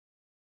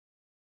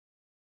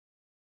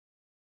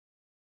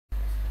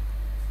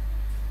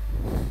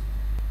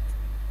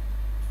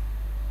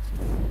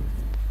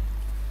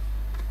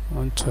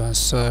want to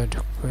answer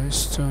the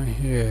question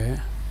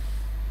here.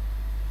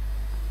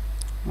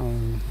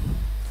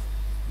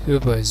 0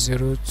 by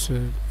 0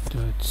 to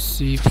dot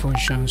c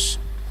functions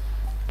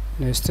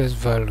nested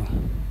value.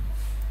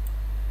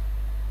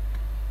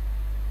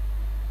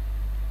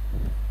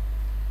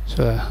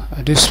 So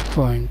at this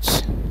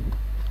point,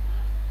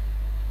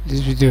 this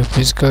video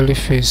basically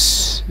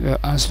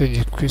answer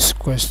the quiz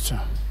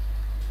question.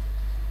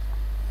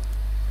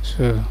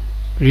 So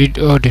read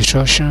all the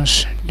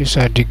instructions. These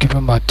are the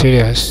given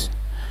materials: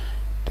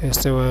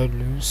 tested while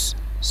loops,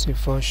 C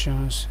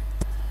functions,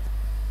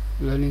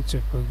 learning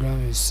to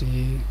program in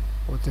C,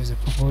 what is the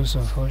purpose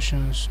of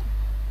functions.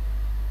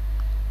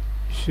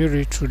 If you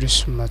read through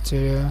this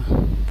material,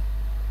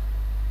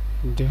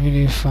 you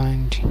definitely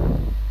find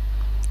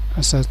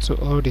answer to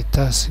all the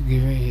tasks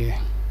given here.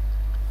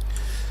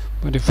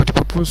 But for the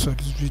purpose of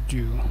this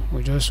video,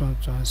 we just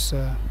want to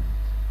answer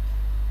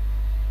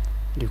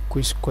the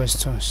quiz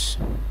questions,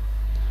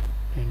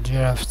 and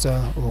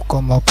thereafter we'll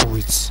come up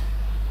with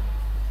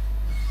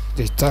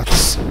the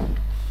tasks.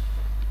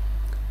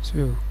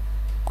 So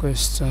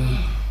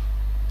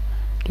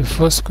the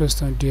first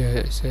question there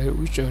is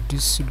which of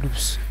these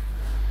loops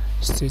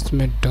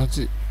statement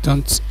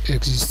don't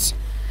exist?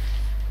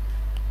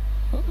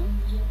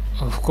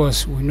 Of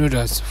course, we know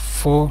that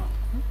for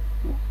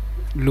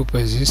loop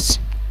exists,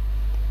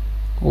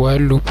 while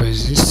loop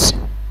exists,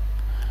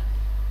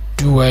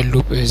 do while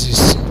loop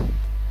exists.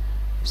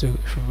 So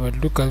if we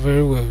look at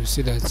very well, we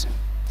see that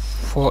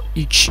for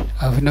each,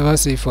 I've never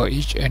said for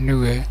each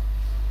anywhere.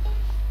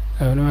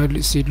 I've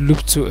never said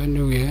loop to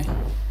anywhere.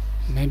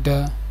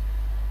 Neither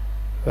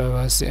have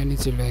I said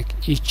anything like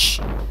each.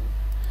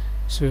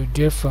 So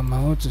therefore,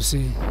 I want to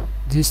say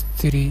these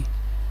three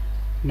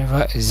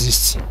never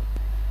exist.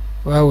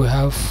 While we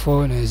have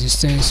for in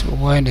existence,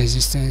 while in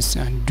existence,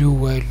 and do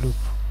while loop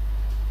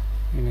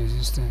in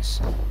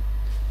existence.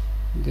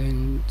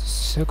 Then the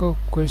second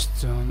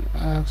question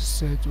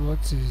asks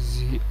what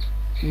is the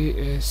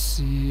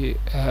ASCII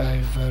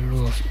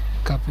value of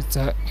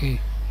capital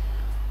A?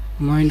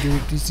 Mind you,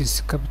 this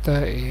is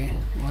capital A,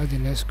 while the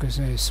next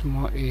question is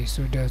small a.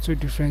 So there are two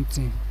different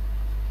things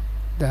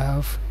that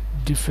have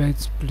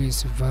different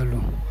place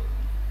value.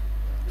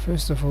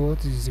 First of all,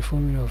 what is the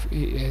formula of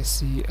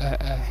ASCII?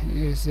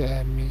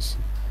 ASCII means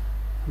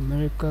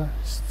America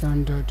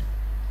Standard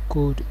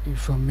Code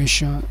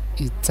Information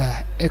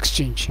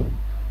Inter-Exchange.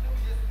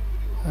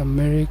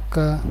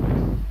 America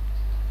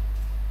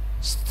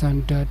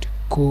Standard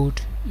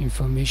Code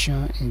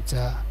Information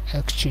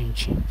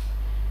Inter-Exchange.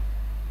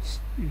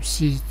 You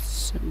see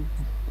it,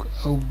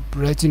 I'm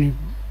writing it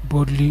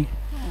boldly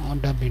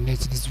under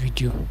beneath this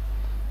video.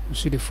 You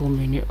see the full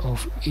meaning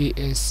of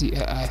ASCII.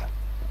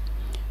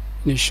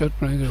 In a short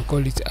plan, we'll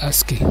call it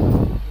ASCII.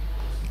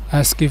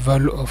 ASCII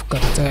value of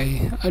capital A.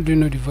 How do you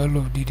know the value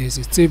of D? There's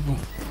a table.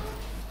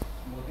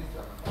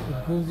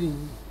 It goes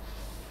in.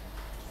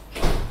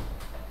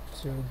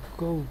 So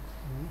go.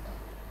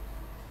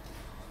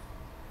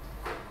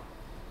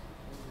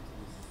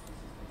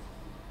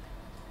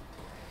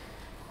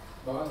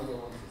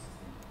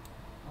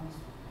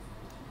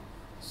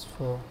 It's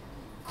for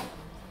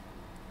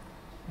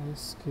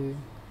ASCII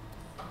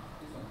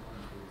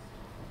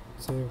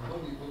table.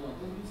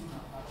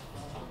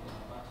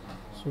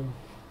 So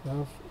we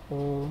have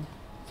all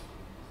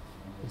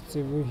the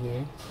table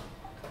here.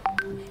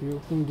 If you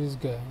open this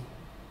guy,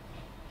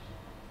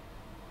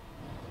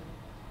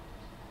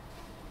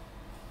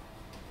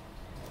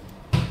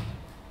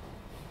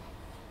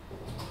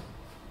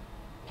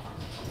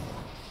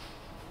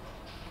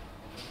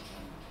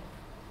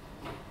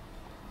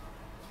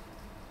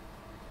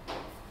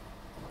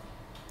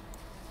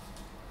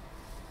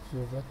 so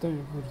by the time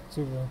you put the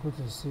table, you are going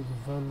to see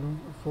the value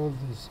of all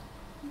this.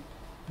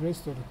 The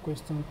rest of the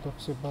question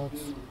talks about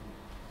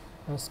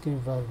asking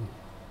value.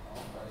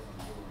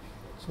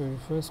 So the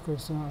first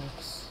question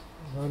asks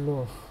value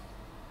of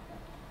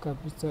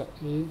capital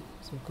A,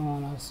 second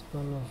one asks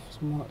value of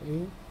small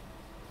a,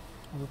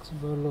 asks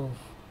value of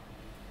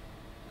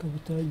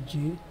capital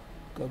J,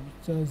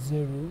 capital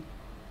 0,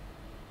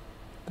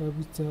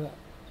 capital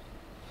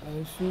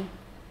hyphen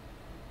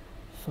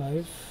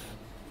 5,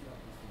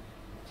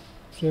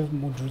 12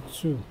 modulo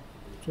 2,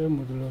 12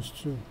 modulus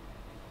 2,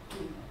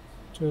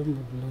 12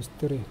 modulus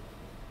 3,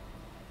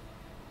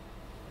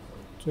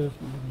 12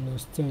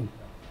 modulus 10,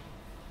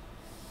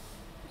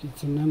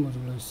 89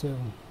 modulus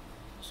 7.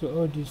 So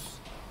all this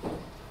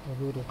are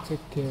going to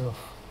take care of.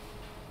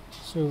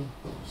 So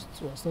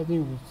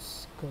starting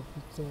with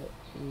capital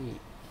A.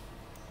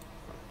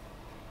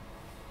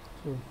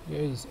 So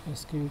here is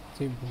asking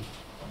table.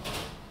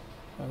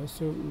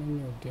 Also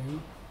many of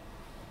them.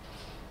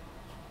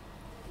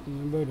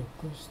 Remember the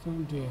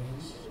question there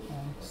is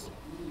asks,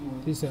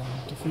 these are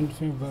different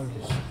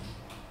values.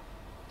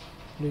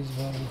 Place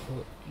value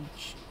for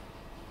each.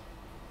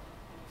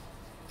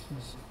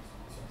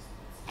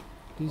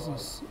 This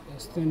is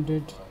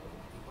extended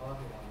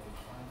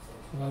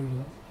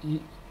value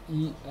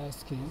E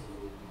asking,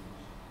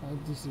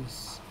 and this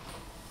is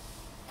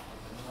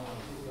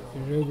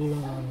irregular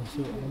value.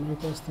 So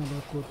American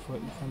Standard Code for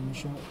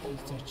Information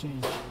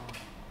Interchange.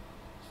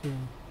 So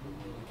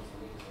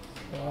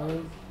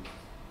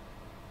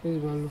this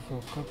value for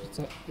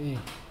capital A,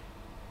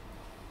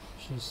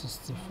 which is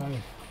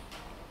 65.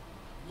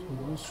 So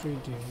go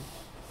straight there.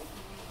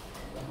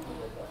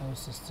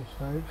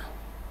 65.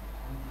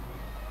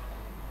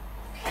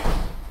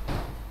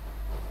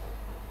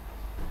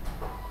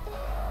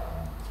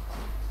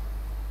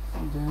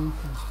 Then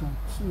question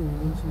 2,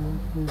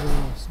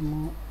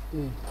 small a.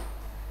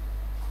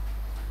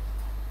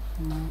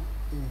 Small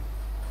a.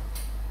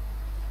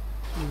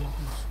 So if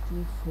you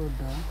scroll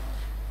further,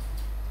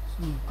 so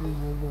you put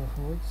value of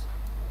what?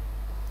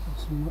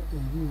 Small a, you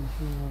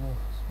put value of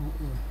small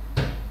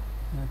a.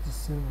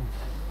 97.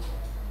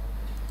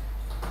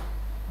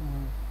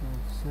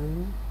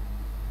 97.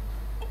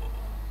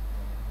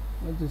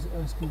 What is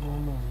asking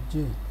value of J?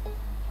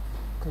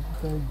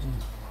 Capital J.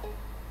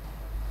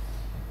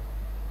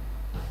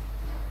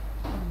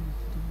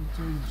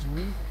 J.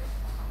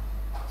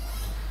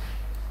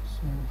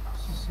 So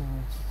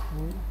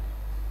 74.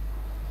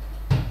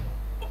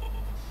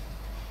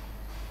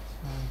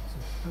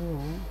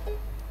 74.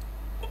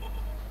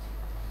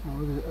 Now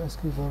what is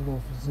asking value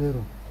of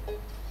 0?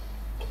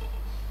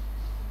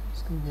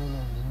 Asking value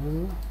of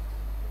 0.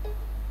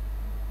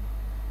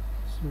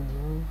 So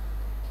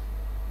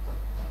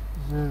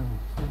 0.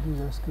 So this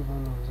is asking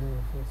value of 0.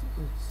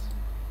 48.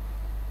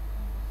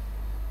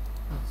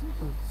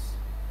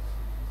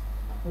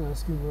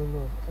 Asking value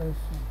of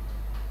alpha.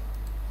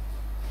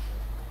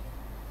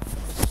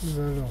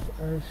 Value of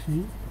alpha.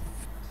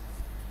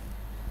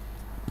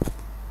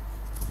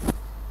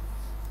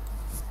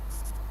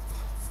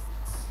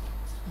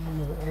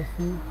 Value of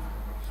alpha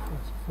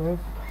 45.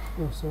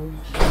 Oh, sorry.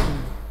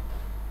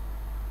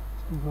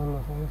 Value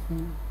of alpha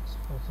is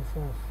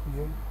 45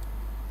 here.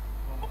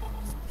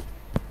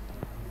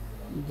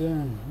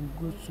 Then we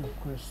go to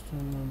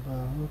question number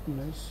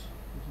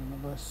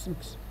number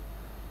 6.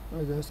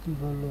 What is the asking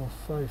value of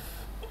 5?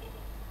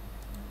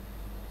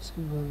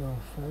 Asking value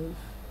of 5.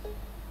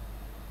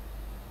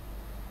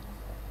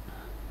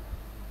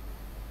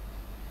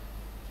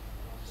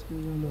 Asking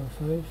value of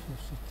 5,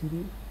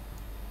 53.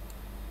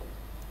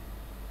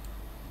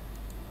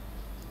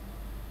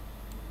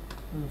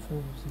 Value of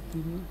 5,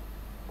 53.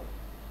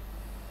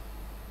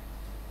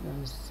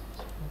 That's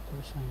the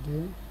question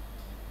there.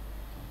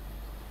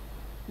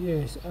 Here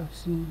it's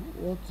asking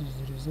what is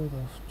the result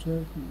of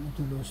 12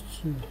 modulus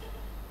 2.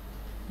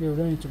 We have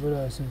done it together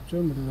as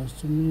 12 modulus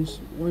 2 means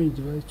when you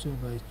divide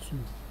 12 by 2,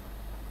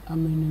 how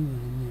many will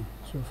remain?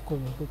 So of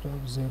course we're going to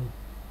have 0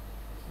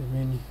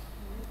 remaining.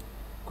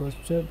 Because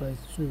 12 by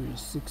 2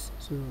 is 6,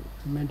 so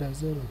remainder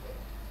 0.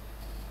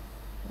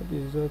 What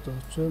is the result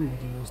of 12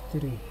 modulus 3?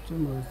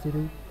 12 modulus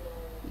 3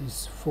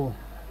 is 4.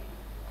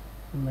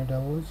 Remainder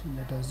what?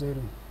 Remainder 0.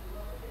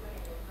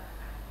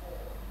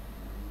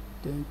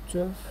 Then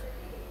 12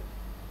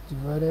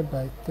 divided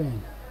by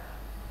 10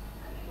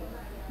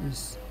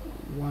 is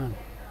 1.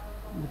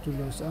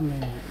 Modulus how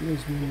many? Here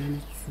is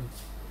meaning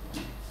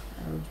 2.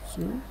 Have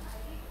 2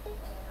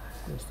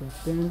 equals to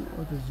 10.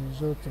 What is the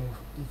result of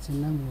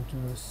 89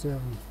 modulus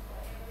 7?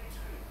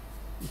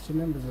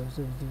 89 modulus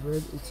 7.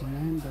 Divide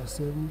 89 by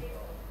 7.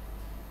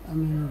 How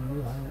many will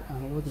you have?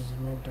 And what is the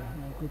remainder?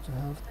 I'm going to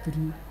have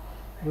 3.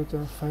 Going to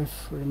have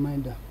 5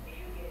 remainder.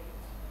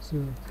 So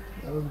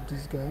I have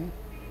this guy.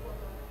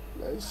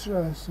 Let's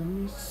try to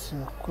submit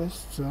a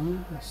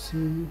question and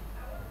see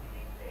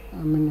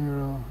how many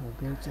errors we're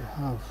going to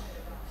have.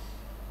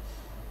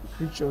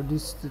 Which of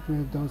these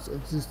statements don't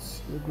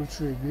exist? We go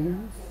through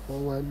again. For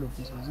while loop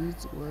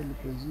exists, while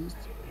loop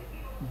exists,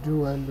 do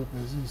while loop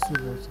exists. So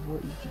that's for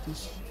each of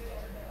this.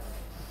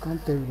 I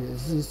can't tell if they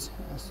exist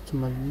as to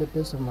my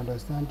best of my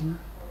understanding.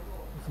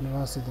 If you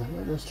never see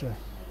them, let's try.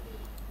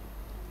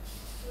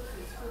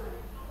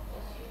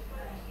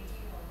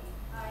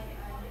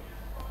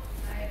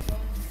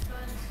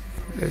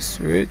 Let's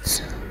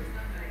wait.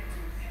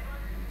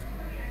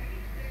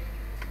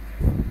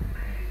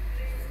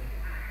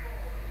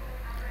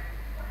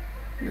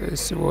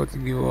 Let's see what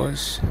it gives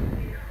us.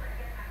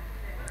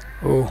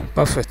 Oh,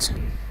 perfect.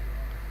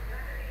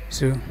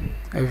 So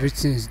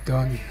everything is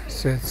done,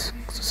 set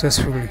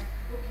successfully.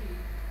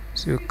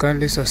 So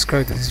kindly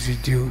subscribe to this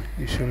video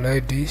if you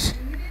like this.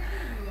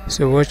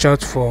 So watch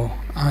out for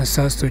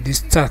answers to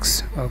these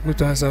tasks. I'm going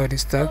to answer all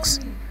these tasks.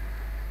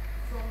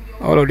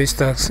 All of these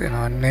tasks in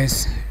our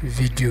next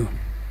video.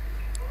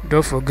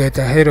 Don't forget,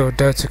 ahead of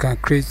that, you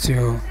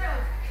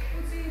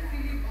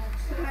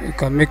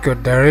can make your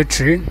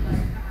directory.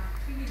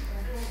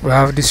 We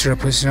have this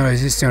reposition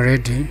existing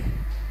already.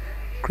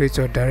 Create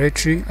your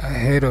directory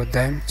ahead of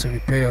time to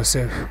prepare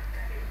yourself.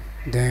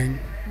 Then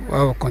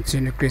I will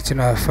continue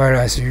creating our file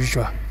as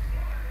usual.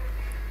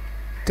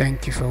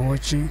 Thank you for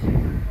watching.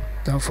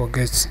 Don't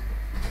forget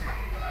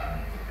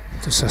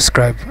to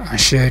subscribe and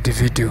share the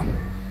video.